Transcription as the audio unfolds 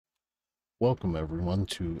Welcome, everyone,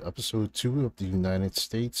 to episode 2 of the United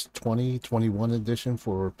States 2021 edition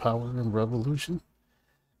for Power and Revolution.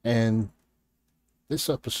 And this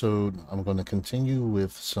episode, I'm going to continue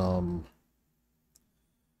with some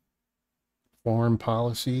foreign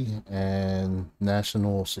policy and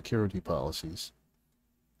national security policies.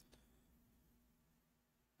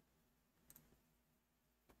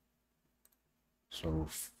 So,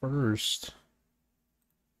 first,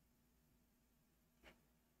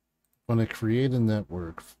 I'm going to create a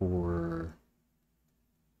network for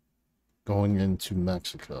going into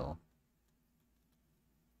Mexico.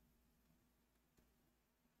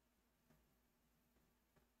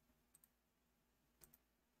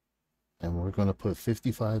 And we're going to put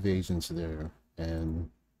 55 agents there. And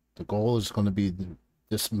the goal is going to be to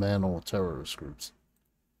dismantle terrorist groups.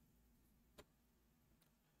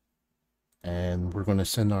 And we're going to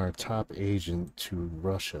send our top agent to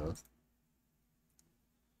Russia.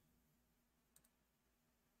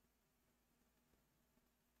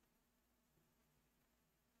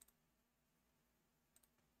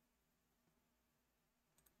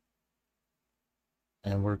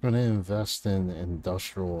 And we're going to invest in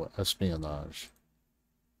industrial espionage.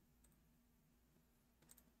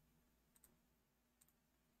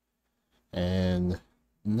 And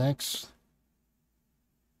next,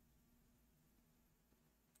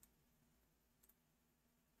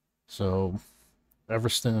 so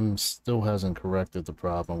Everstem still hasn't corrected the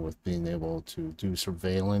problem with being able to do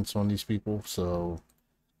surveillance on these people, so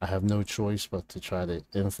I have no choice but to try to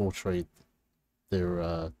infiltrate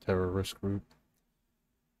their terrorist group.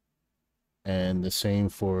 And the same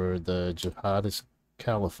for the jihadist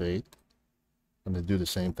caliphate. I'm going to do the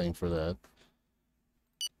same thing for that.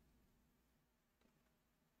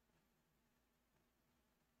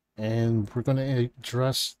 And we're going to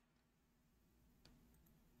address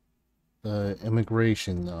the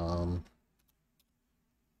immigration.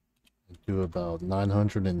 Do about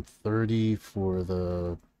 930 for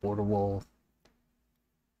the border wall.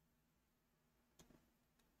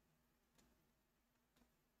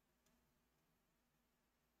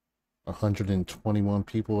 $121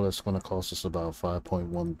 people. That's going to cost us about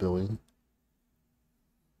 5.1 billion.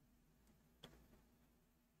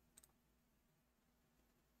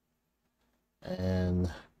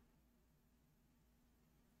 And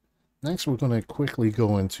next, we're going to quickly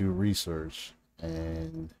go into research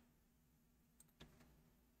and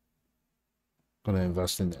going to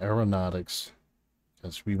invest in aeronautics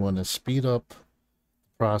because we want to speed up the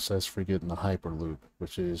process for getting the Hyperloop,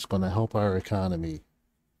 which is going to help our economy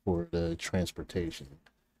for the transportation.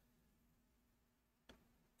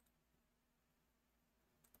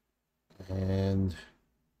 And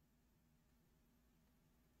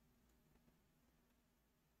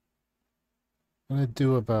I'm going to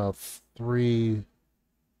do about 3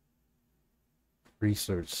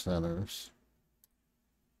 research centers.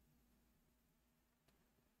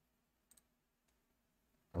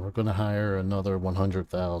 And we're going to hire another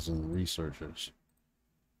 100,000 researchers.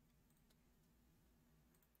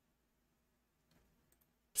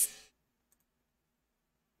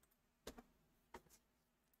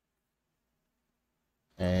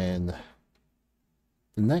 And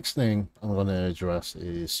the next thing I'm going to address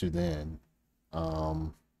is Sudan.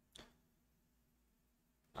 Um,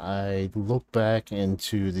 I look back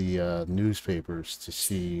into the newspapers to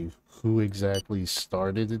see who exactly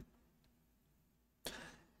started it,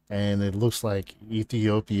 and it looks like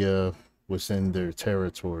Ethiopia was in their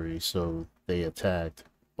territory, so they attacked.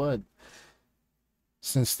 But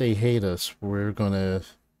since they hate us, we're going to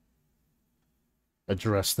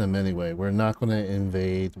address them anyway. We're not going to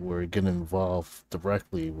invade or get involved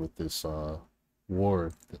directly with this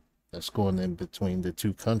war that's going in between the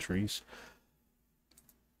two countries,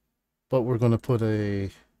 but we're going to put a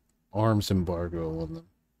arms embargo on them.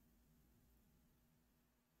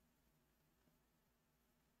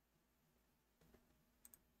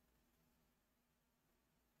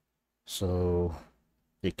 So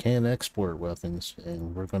they can't export weapons,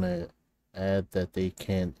 and we're going to add that they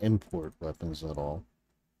can't import weapons at all.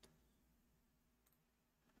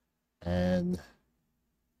 And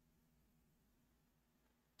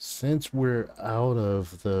since we're out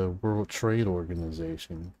of the World Trade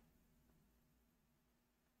Organization,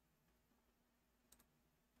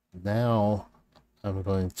 now I'm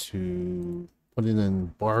going to put an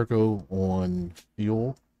embargo on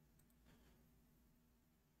fuel.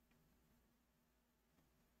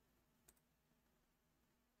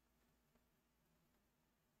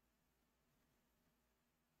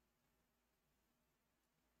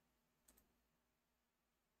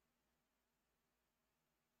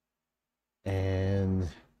 And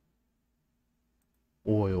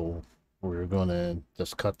oil. going to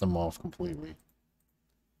just cut them off completely.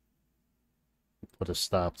 Put a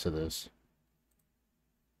stop to this.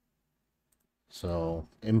 So,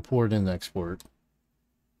 import and export.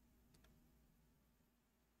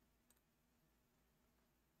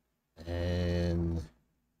 And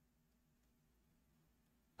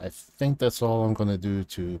I think that's all I'm going to do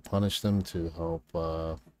to punish them, to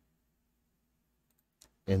help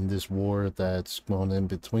in this war that's going in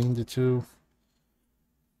between the two.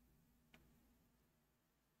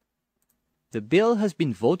 The bill has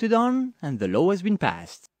been voted on and the law has been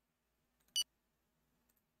passed.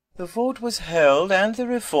 The vote was held and the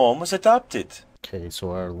reform was adopted. Okay,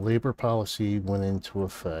 so our labor policy went into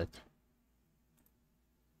effect.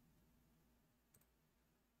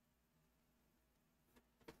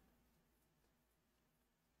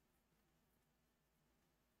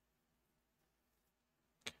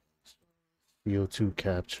 CO2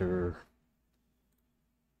 capture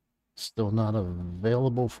still not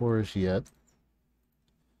available for us yet.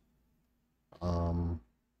 I'm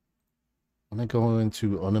gonna go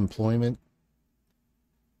into unemployment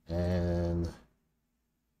and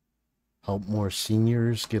help more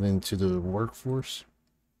seniors get into the workforce.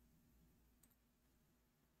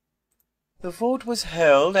 The vote was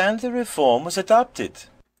held and the reform was adopted.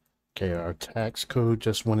 Okay, our tax code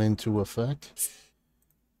just went into effect.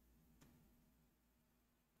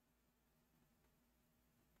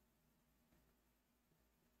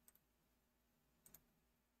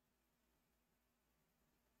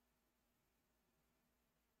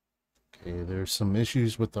 Okay, there's some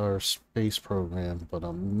issues with our space program, but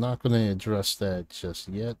I'm not going to address that just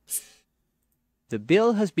yet. The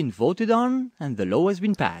bill has been voted on and the law has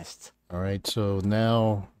been passed. All right, so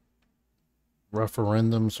now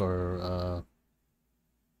referendums are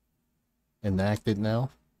enacted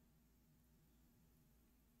now.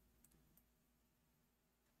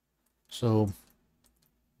 So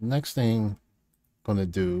next thing I'm going to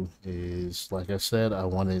do is, like I said, I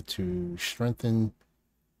wanted to strengthen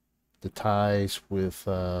the ties with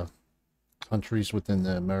countries within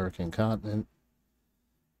the American continent.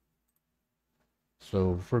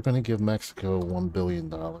 So if we're going to give Mexico $1 billion,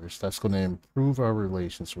 that's going to improve our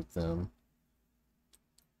relations with them.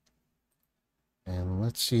 And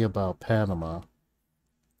let's see about Panama.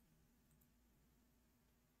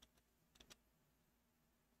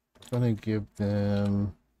 We're going to give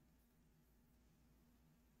them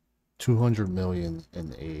 $200 million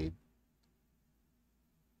in aid.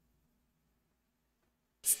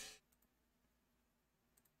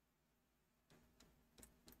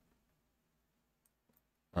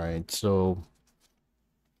 All right, so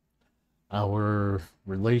our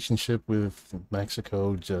relationship with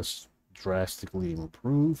Mexico just drastically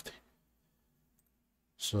improved.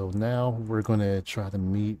 So now we're going to try to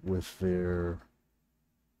meet with their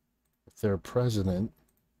president.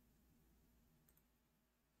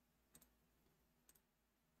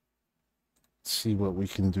 See what we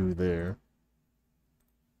can do there.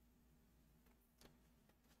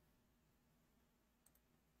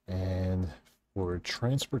 And for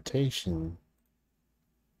transportation,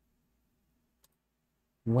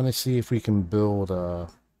 we want to see if we can build a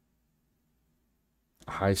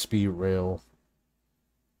high-speed rail.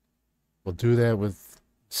 We'll do that with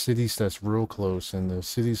cities that's real close, and the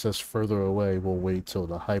cities that's further away, we'll wait till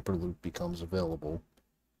the Hyperloop becomes available.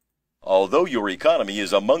 Although your economy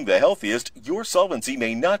is among the healthiest, your solvency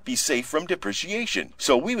may not be safe from depreciation.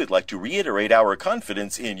 So we would like to reiterate our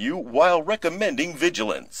confidence in you while recommending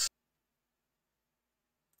vigilance.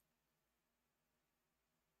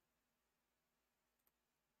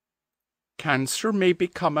 Cancer may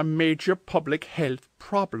become a major public health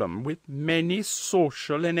problem with many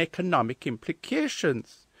social and economic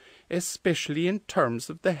implications, especially in terms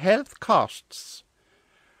of the health costs.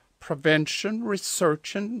 Prevention,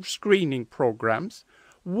 research and screening programs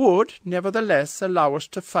would nevertheless allow us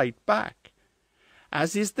to fight back,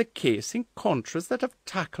 as is the case in countries that have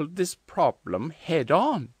tackled this problem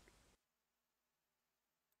head-on.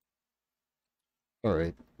 All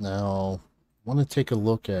right, now I want to take a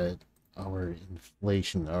look at our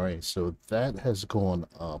inflation. All right, so that has gone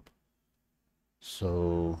up.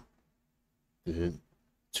 So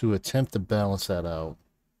to attempt to balance that out,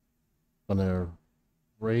 I'm going to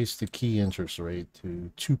raise the key interest rate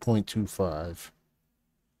to 2.25.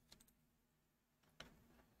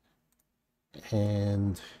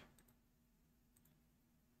 And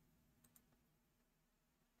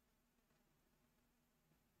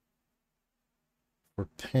for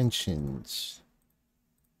pensions,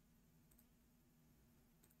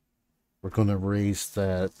 we're going to raise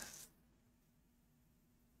that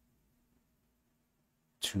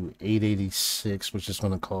to 886, which is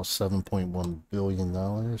going to cost $7.1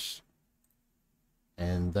 billion.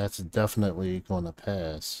 And that's definitely going to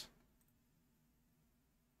pass.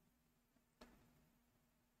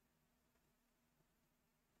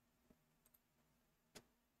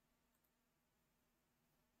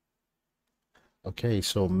 Okay,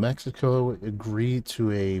 so Mexico agreed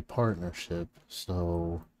to a partnership,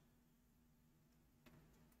 so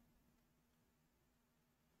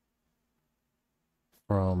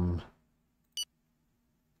from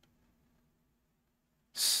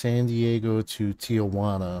San Diego to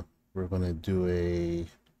Tijuana, we're going to do a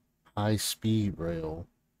high-speed rail.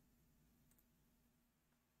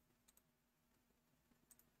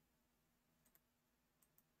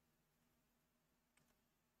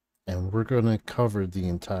 And we're going to cover the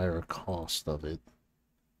entire cost of it.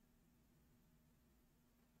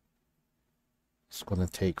 It's going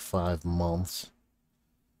to take 5 months.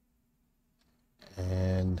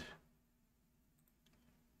 And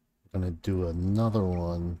we're going to do another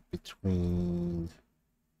one between,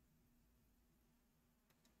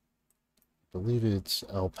 I believe it's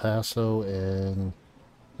El Paso and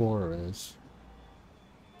Juarez.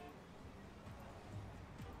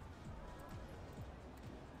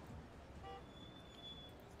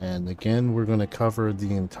 And again, we're going to cover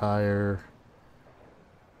the entire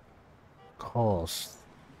cost.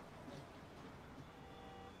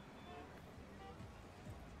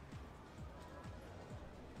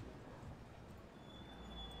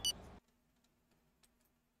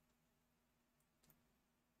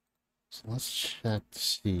 So let's check to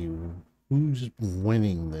see who's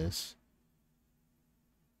winning this.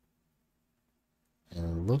 And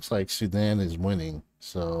it looks like Sudan is winning,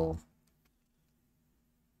 so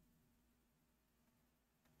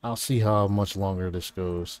I'll see how much longer this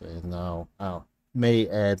goes, and I'll may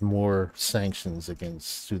add more sanctions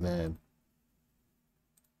against Sudan.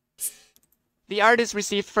 The artist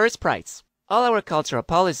received first prize. All our cultural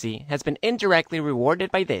policy has been indirectly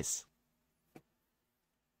rewarded by this.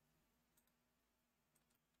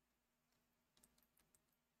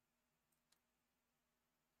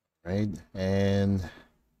 Right, and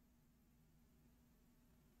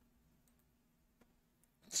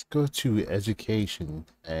let's go to education,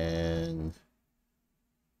 and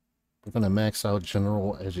we're going to max out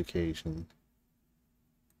general education.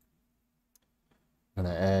 I'm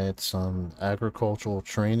going to add some agricultural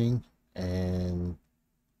training and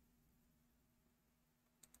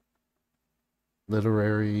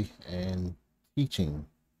literary and teaching.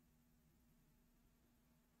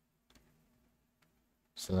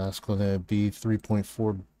 So that's going to be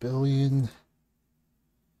 3.4 billion.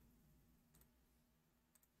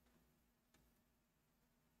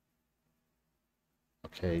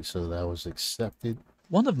 Okay, so that was accepted.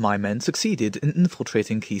 One of my men succeeded in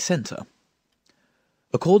infiltrating Key Center.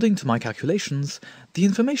 According to my calculations, the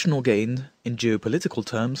informational gain, in geopolitical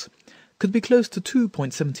terms, could be close to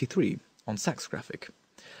 2.73 on Sachs graphic.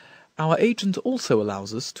 Our agent also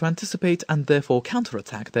allows us to anticipate and therefore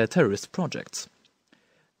counterattack their terrorist projects.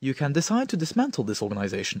 You can decide to dismantle this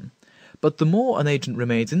organization, but the more an agent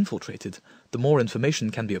remains infiltrated, the more information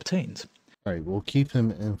can be obtained. Alright, we'll keep him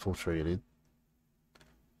infiltrated.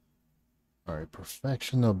 Alright,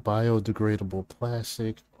 perfection of biodegradable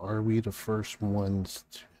plastic. Are we the first ones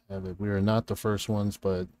to have it? We are not the first ones,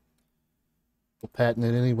 but we'll patent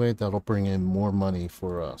it anyway. That'll bring in more money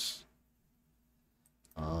for us.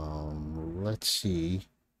 Let's see.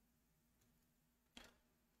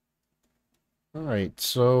 Alright,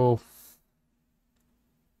 so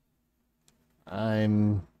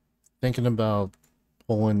I'm thinking about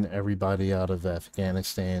pulling everybody out of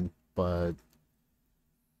Afghanistan, but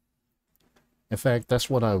in fact, that's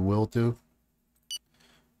what I will do.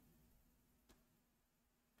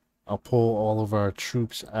 I'll pull all of our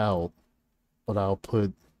troops out, but I'll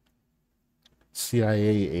put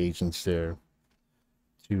CIA agents there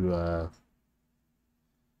to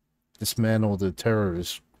dismantle the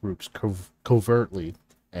terrorist groups covertly,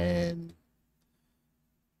 and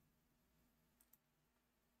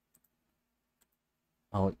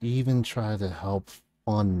I'll even try to help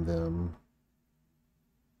fund them.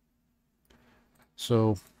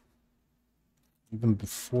 So even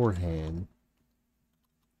beforehand,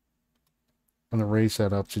 I'm going to raise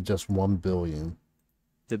that up to just 1 billion.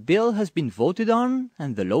 The bill has been voted on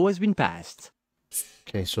and the law has been passed.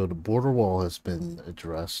 Okay, so the border wall has been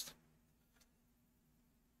addressed.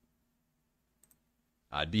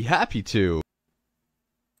 I'd be happy to.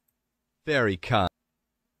 Very kind.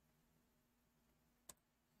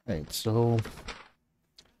 Right, so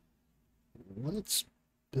let's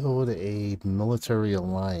build a military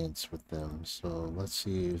alliance with them. So let's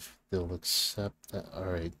see if they'll accept that.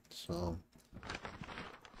 Alright, so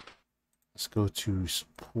let's go to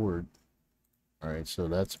support. Alright, so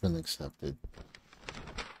that's been accepted.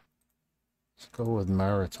 Let's go with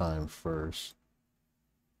maritime first.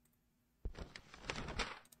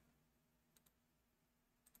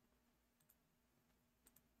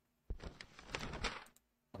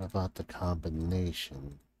 What about the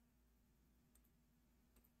combination?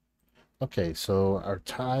 Okay, so our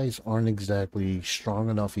ties aren't exactly strong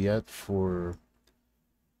enough yet for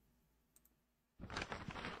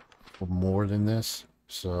more than this.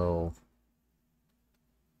 So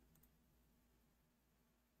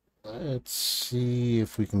let's see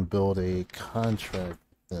if we can build a contract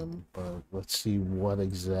with them, but let's see what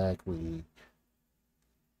exactly.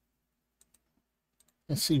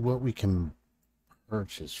 Let's see what we can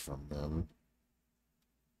purchase from them.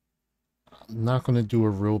 I'm not going to do a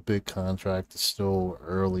real big contract. It's still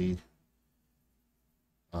early.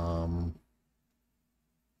 How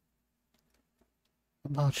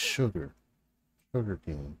about sugar? Sugar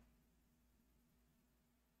cane.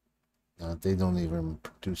 They don't even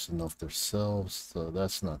produce enough themselves, so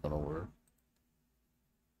that's not going to work.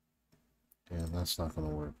 And that's not going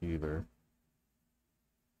to work either.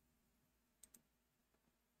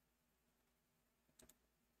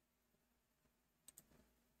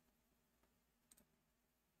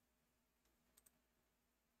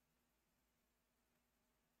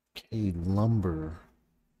 Okay, lumber.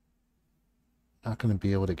 Not going to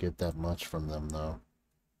be able to get that much from them, though.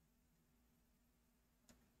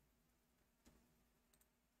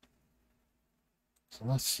 So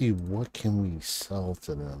let's see, what can we sell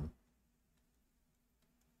to them?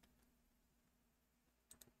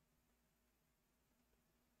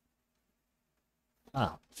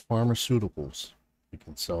 Pharmaceuticals. We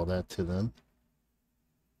can sell that to them.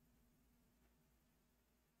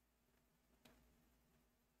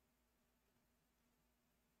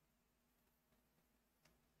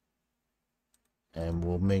 And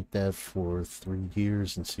we'll make that for 3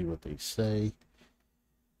 years and see what they say.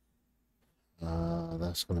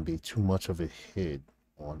 That's going to be too much of a hit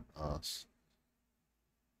on us.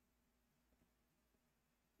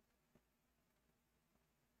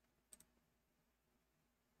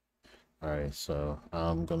 Alright, so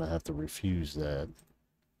I'm going to have to refuse that.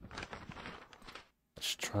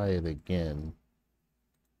 Let's try it again.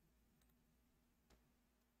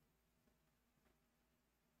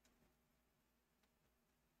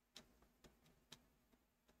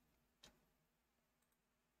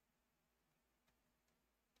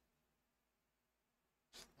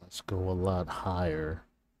 Let's go a lot higher.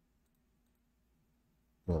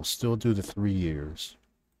 We'll still do the 3 years.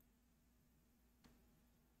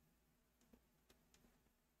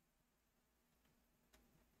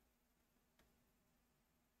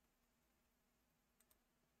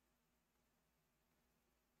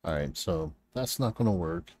 Alright, so that's not going to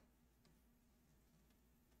work.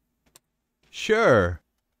 Sure.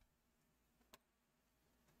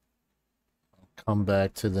 I'll come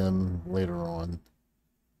back to them later on.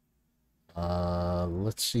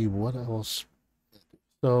 Let's see what else.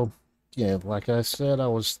 So, yeah, like I said, I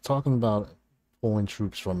was talking about pulling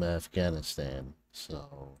troops from Afghanistan.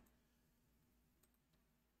 So,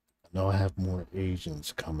 I know I have more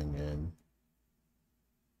agents coming in.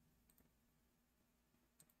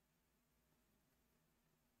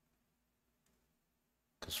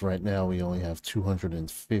 Because right now we only have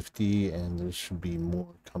 250, and there should be more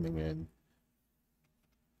coming in.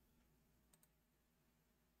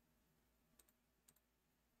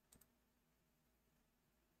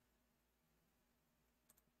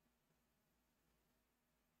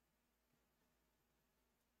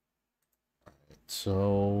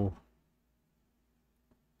 So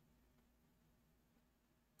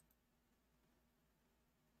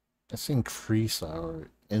let's increase our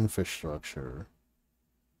infrastructure.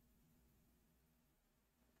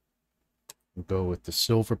 We'll go with the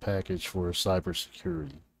silver package for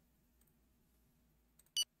cybersecurity.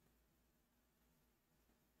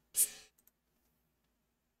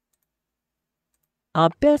 Our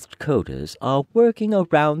best coders are working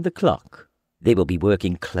around the clock. They will be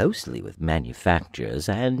working closely with manufacturers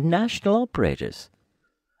and national operators.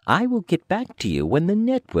 I will get back to you when the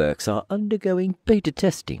networks are undergoing beta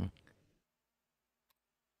testing.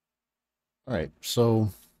 Alright,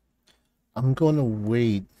 so I'm going to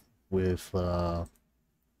wait with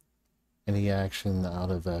any action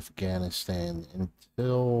out of Afghanistan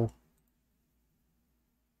until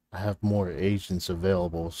I have more agents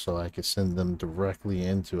available so I can send them directly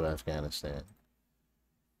into Afghanistan.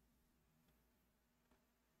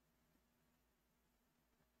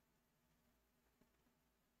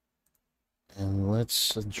 And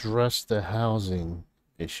let's address the housing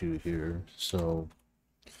issue here. So,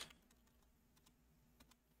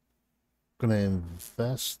 I'm gonna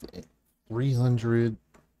invest in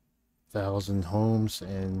 300,000 homes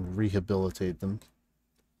and rehabilitate them.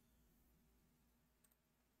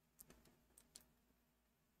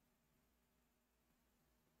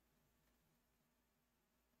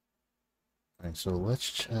 Alright, so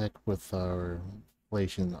let's check with our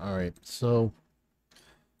inflation. Alright, so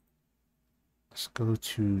let's go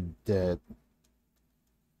to debt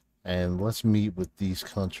and let's meet with these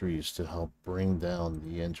countries to help bring down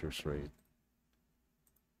the interest rate.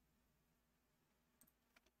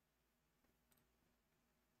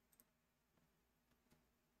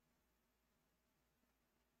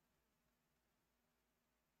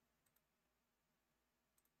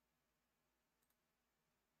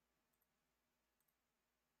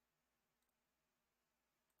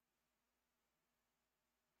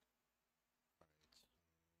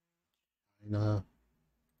 China.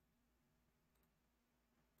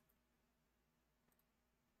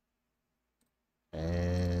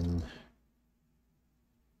 And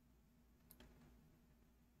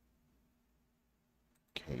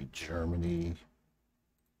okay, Germany.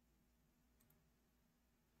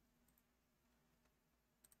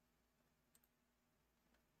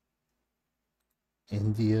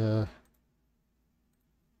 India.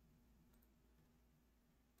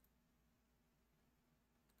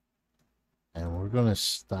 And we're gonna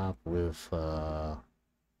stop with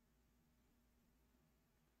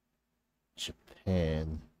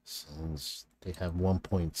Japan since they have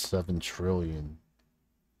 1.7 trillion.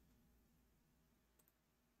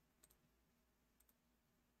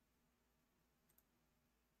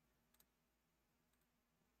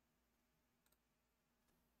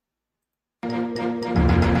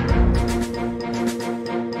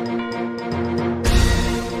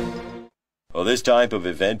 Well, this type of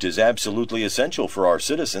event is absolutely essential for our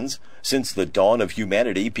citizens. Since the dawn of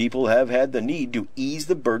humanity, people have had the need to ease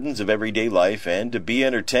the burdens of everyday life and to be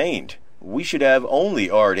entertained. We should have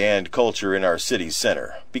only art and culture in our city's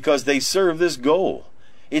center, because they serve this goal.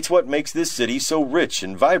 It's what makes this city so rich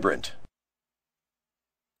and vibrant.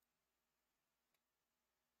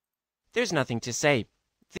 There's nothing to say.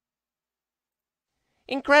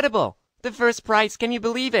 Incredible! The first prize, can you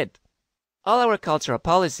believe it? All our cultural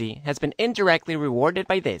policy has been indirectly rewarded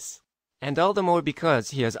by this, and all the more because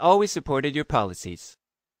he has always supported your policies.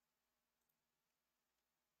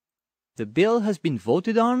 The bill has been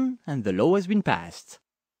voted on and the law has been passed.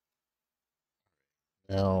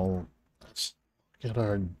 Now, let's look at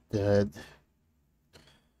our debt.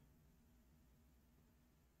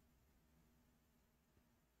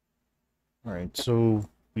 Alright, so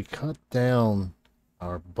we cut down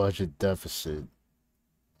our budget deficit.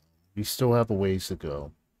 We still have a ways to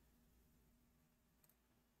go.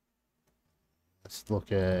 Let's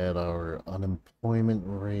look at our unemployment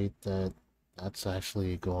rate. That's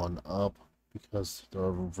actually gone up because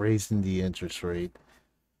they're raising the interest rate.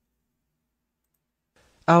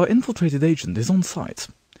 Our infiltrated agent is on site.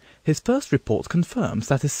 His first report confirms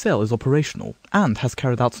that his cell is operational and has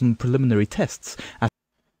carried out some preliminary tests.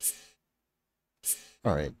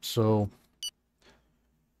 Alright, so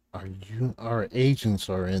our agents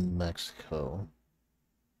are in Mexico.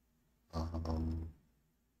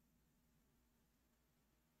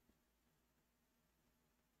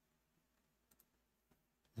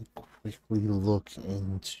 Quickly look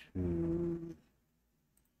into.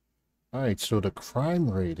 Alright, so the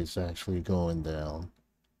crime rate is actually going down.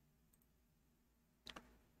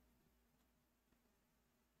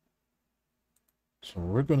 So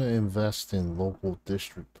we're going to invest in local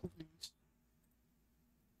district police.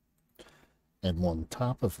 And on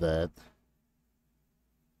top of that,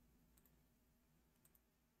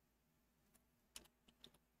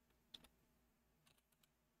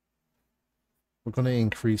 we're going to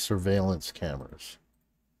increase surveillance cameras.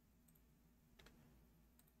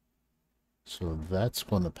 So that's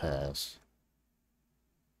going to pass.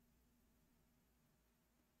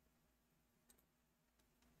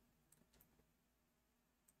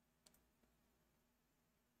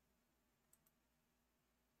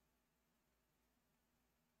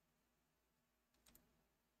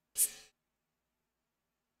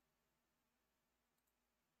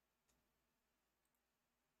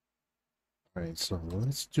 Alright, so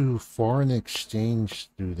let's do foreign exchange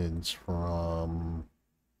students from.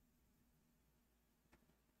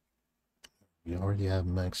 We already have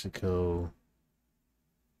Mexico.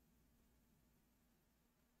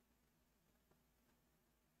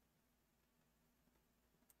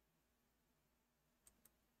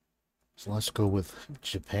 So let's go with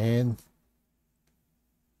Japan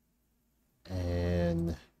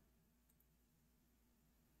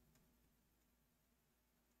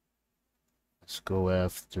Let's go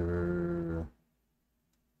after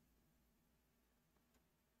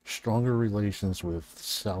stronger relations with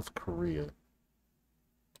South Korea.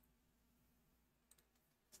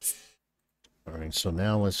 Alright, so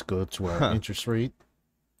now let's go to our interest rate.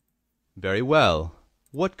 Very well.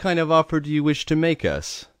 What kind of offer do you wish to make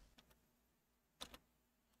us?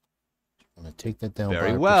 I'm going to take that down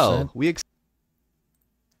Very by well.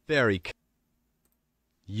 1%.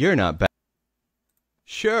 You're not bad.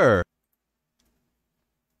 Sure.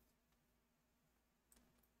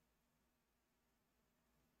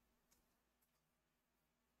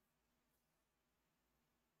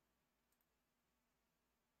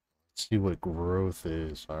 Let's see what growth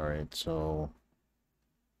is. Alright, so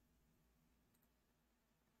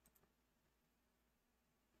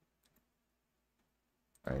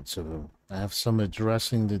alright, so I have some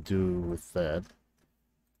addressing to do with that.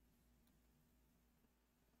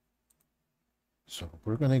 So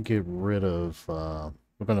we're going to get rid of,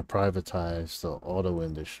 we're going to privatize the auto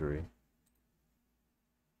industry.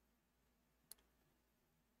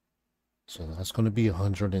 So that's going to be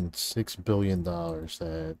 $106 billion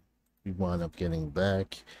that we wind up getting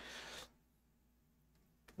back.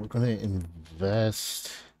 We're going to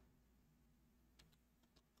invest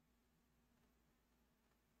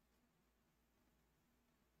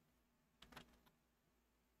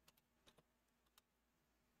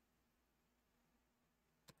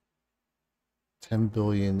 $10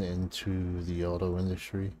 billion into the auto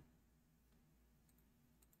industry.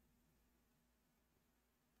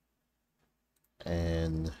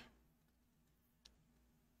 And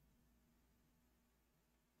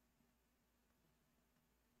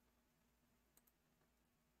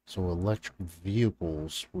so electric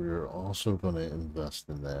vehicles, we're also going to invest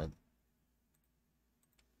in that.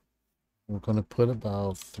 We're going to put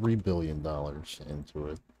about $3 billion into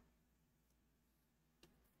it.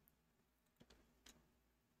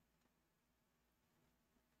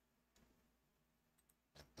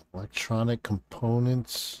 Electronic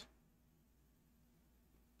components.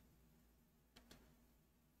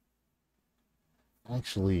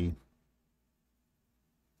 Actually,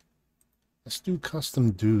 let's do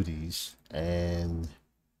custom duties and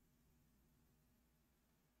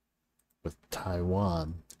with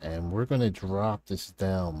Taiwan, and we're going to drop this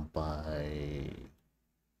down by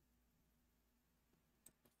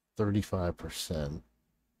 35%.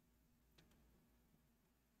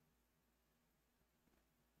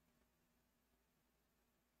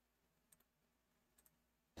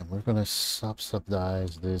 And we're going to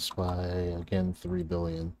subsidize this by, again, $3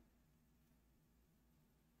 billion.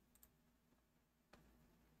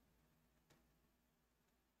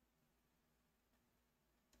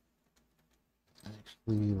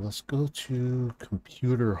 Actually, let's go to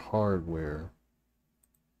computer hardware.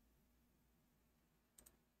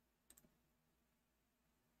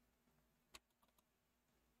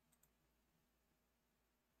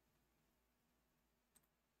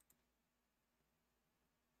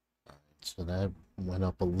 So that went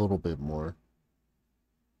up a little bit more.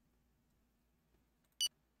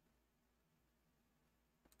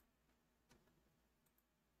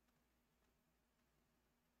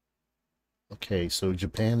 Okay, so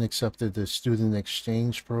Japan accepted the student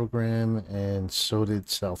exchange program, and so did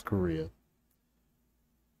South Korea.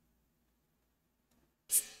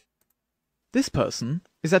 This person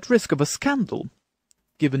is at risk of a scandal.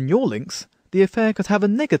 Given your links, the affair could have a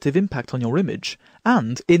negative impact on your image,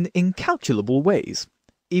 and in incalculable ways,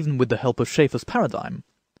 even with the help of Schaefer's paradigm.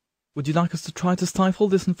 Would you like us to try to stifle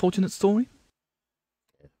this unfortunate story?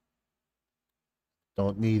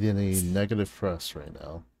 Don't need any negative press right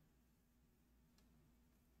now.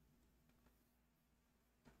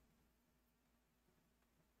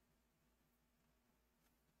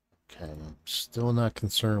 Okay, I'm still not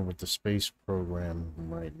concerned with the space program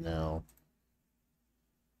right now.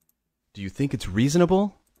 Do you think it's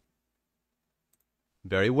reasonable?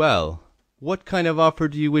 Very well. What kind of offer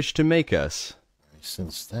do you wish to make us?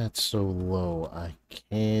 Since that's so low, I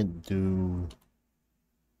can't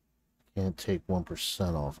take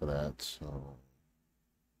 1% off of that, so.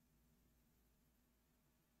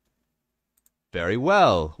 Very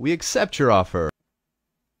well. We accept your offer.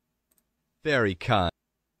 Very kind.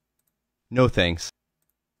 No thanks.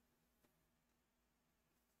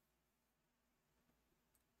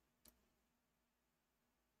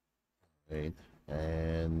 Wait,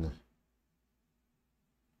 and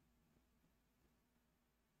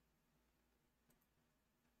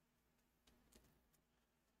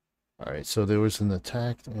all right, so there was an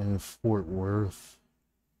attack in Fort Worth,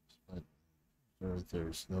 but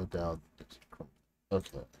there's no doubt.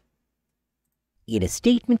 Okay. In a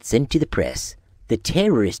statement sent to the press, The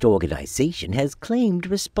terrorist organization has claimed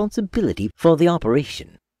responsibility for the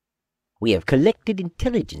operation. We have collected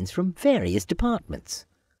intelligence from various departments.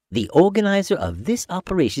 The organizer of this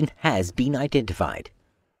operation has been identified.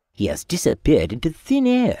 He has disappeared into thin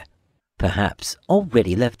air, perhaps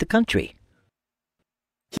already left the country.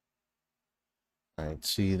 Alright,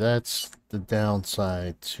 see, that's the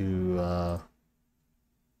downside to,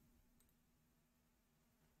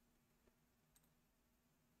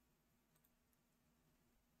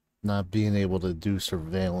 not being able to do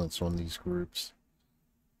surveillance on these groups.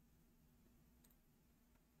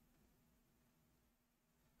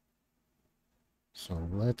 So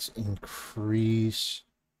let's increase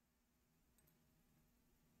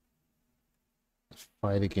the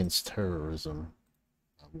fight against terrorism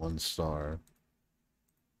at 1 star.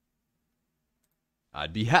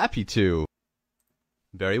 I'd be happy to.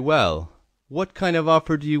 Very well. What kind of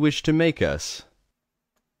offer do you wish to make us?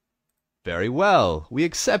 Very well. We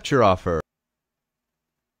accept your offer.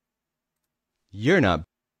 You're not...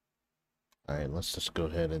 Alright, let's just go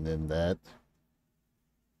ahead and end that.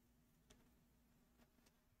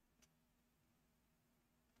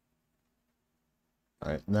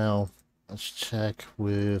 Alright, now let's check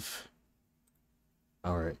with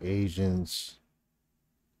our agents.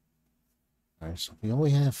 Alright, so we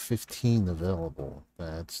only have 15 available.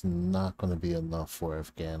 That's not going to be enough for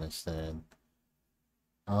Afghanistan.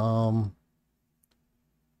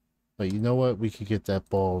 But you know what? We could get that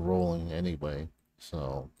ball rolling anyway.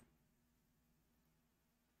 So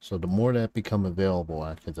the more that become available,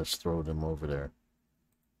 I could just throw them over there.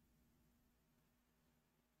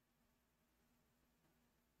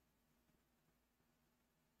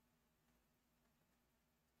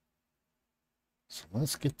 So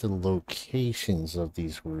let's get the locations of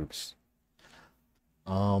these groups.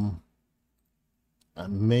 I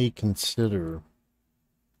may consider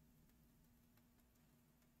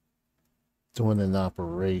doing an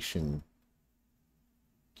operation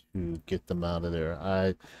to get them out of there.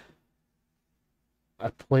 I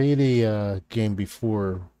played a game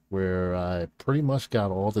before where I pretty much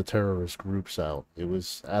got all the terrorist groups out. It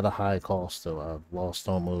was at a high cost though. I've lost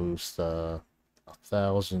almost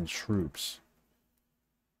 1,000 troops.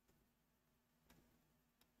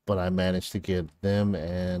 But I managed to get them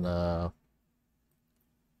and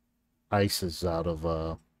ISIS out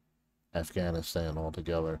of Afghanistan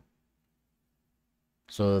altogether.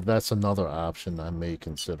 So that's another option I may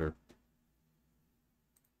consider.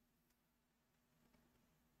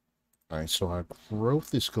 Alright, so our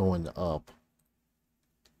growth is going up.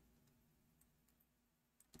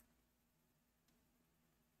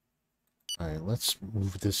 Alright, let's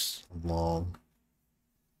move this along.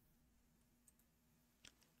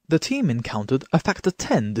 The team encountered a Factor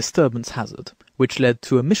 10 disturbance hazard, which led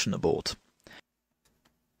to a mission abort.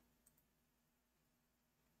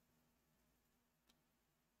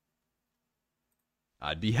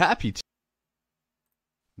 I'd be happy to.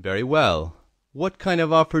 Very well. What kind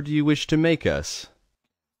of offer do you wish to make us?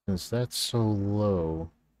 Since that's so low.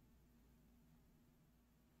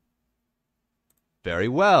 Very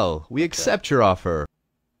well. We accept your offer.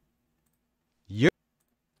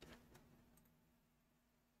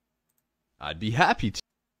 I'd be happy to.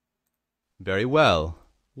 Very well.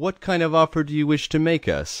 What kind of offer do you wish to make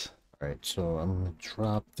us? Alright, so I'm going to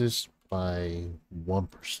drop this by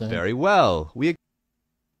 1%. Very well.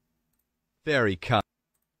 Very kind.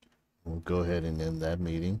 We'll go ahead and end that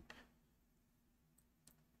meeting.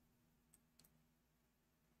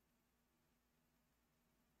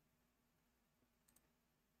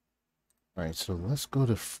 Alright, so let's go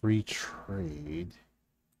to free trade.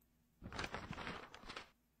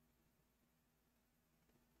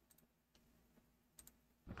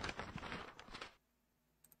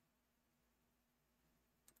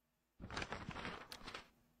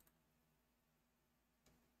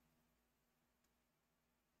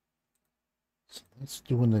 So let's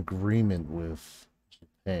do an agreement with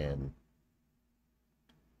Japan.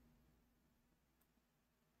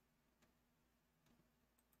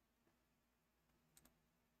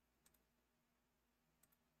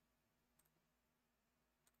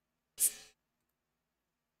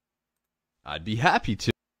 I'd be happy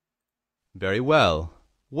to. Very well.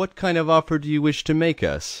 What kind of offer do you wish to make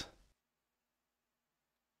us?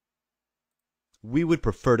 We would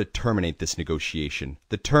prefer to terminate this negotiation.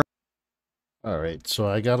 The term... Alright, so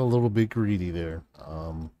I got a little bit greedy there.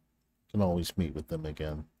 Can always meet with them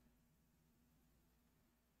again.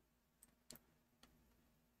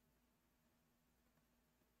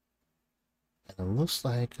 And it looks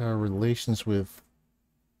like our relations with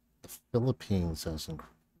the Philippines has increased. .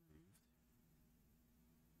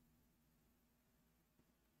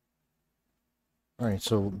 Alright,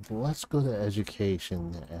 so let's go to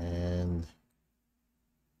education and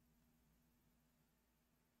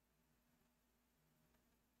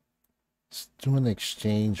let's do an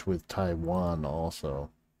exchange with Taiwan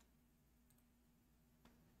also.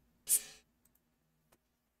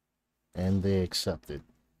 And they accepted.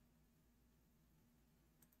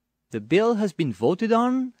 The bill has been voted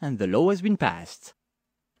on and the law has been passed.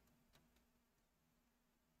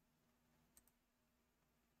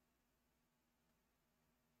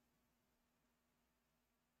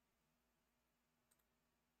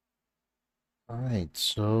 Alright,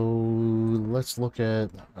 so let's look at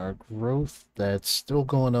our growth. That's still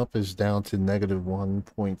going up, is down to negative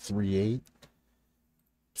 1.38.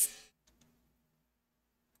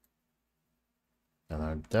 And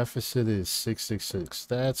our deficit is 666.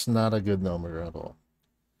 That's not a good number at all.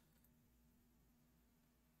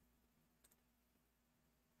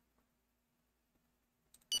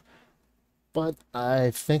 But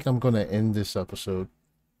I think I'm going to end this episode.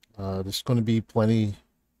 There's going to be plenty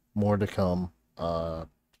more to come.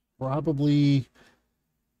 Probably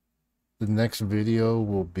the next video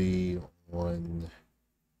will be on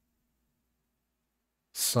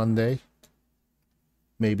Sunday,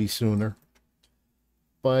 maybe sooner.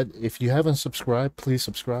 But if you haven't subscribed, please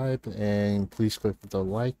subscribe and please click the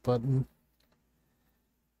like button.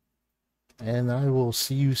 And I will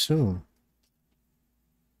see you soon.